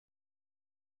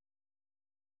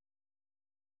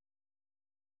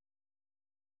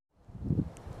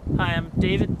Hi, I'm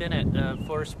David Bennett,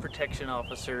 Forest Protection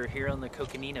Officer here on the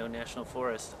Coconino National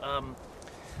Forest.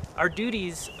 Our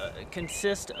duties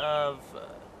consist of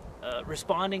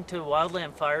responding to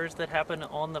wildland fires that happen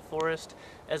on the forest,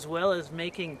 as well as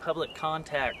making public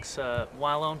contacts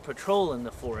while on patrol in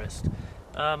the forest.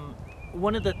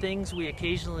 One of the things we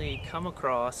occasionally come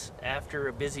across after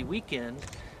a busy weekend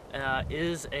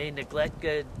is a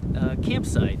neglected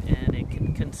campsite, and it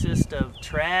can consist of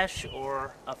trash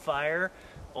or a fire,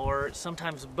 or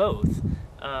sometimes both.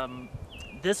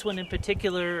 This one in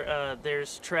particular,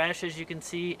 there's trash, as you can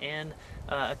see, and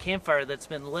a campfire that's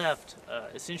been left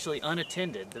essentially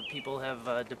unattended. The people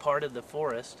have departed the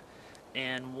forest,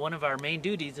 and one of our main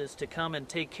duties is to come and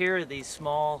take care of these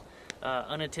small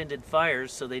unattended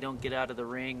fires so they don't get out of the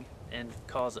ring and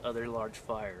cause other large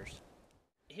fires.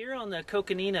 Here on the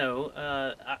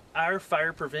Coconino, our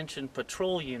fire prevention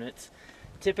patrol units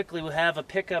typically will have a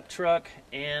pickup truck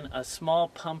and a small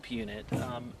pump unit.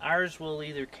 Ours will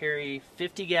either carry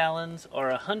 50 gallons or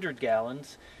 100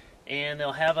 gallons, and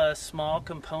they'll have a small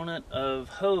component of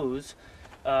hose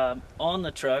on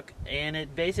the truck, and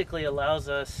it basically allows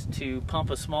us to pump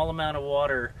a small amount of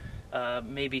water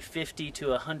maybe 50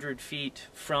 to 100 feet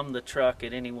from the truck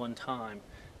at any one time.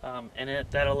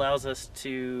 That allows us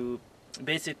to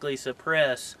basically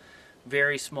suppress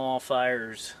very small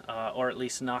fires, or at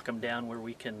least knock them down where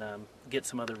we can get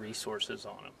some other resources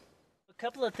on them. A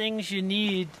couple of things you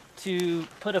need to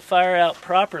put a fire out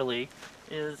properly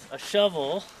is a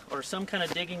shovel or some kind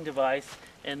of digging device,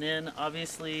 and then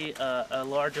obviously a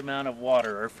large amount of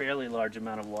water, or a fairly large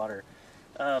amount of water.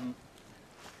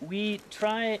 We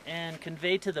try and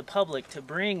convey to the public to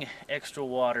bring extra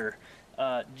water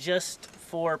just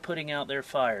for putting out their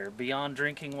fire, beyond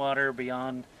drinking water,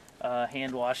 beyond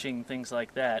hand washing, things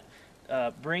like that.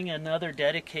 Bring another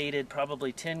dedicated,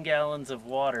 probably 10 gallons of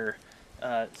water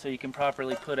so you can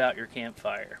properly put out your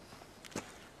campfire.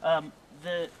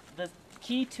 The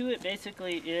key to it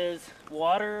basically is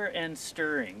water and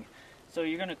stirring. So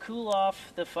you're going to cool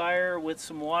off the fire with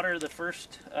some water the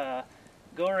first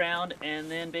go around, and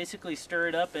then basically stir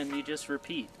it up, and you just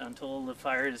repeat until the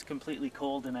fire is completely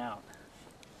cold and out.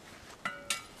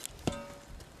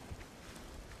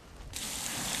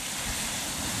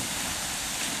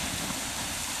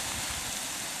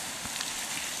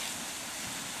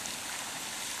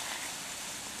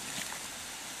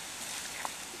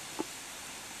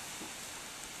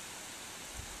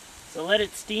 So let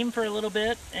it steam for a little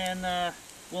bit, and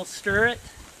we'll stir it,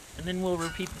 and then we'll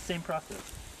repeat the same process.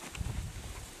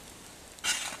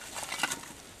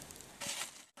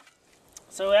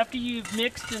 So after you've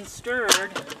mixed and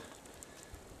stirred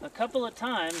a couple of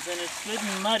times and it's good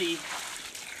and muddy,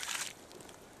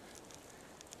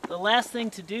 the last thing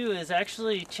to do is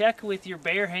actually check with your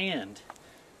bare hand.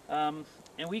 And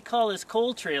we call this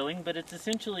cold trailing, but it's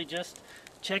essentially just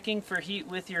checking for heat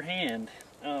with your hand.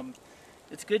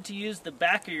 It's good to use the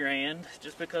back of your hand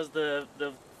just because the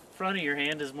front of your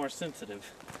hand is more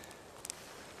sensitive.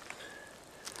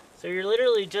 So you're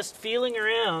literally just feeling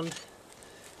around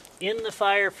in the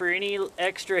fire for any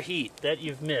extra heat that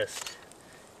you've missed.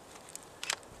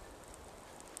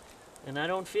 And I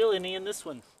don't feel any in this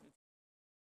one.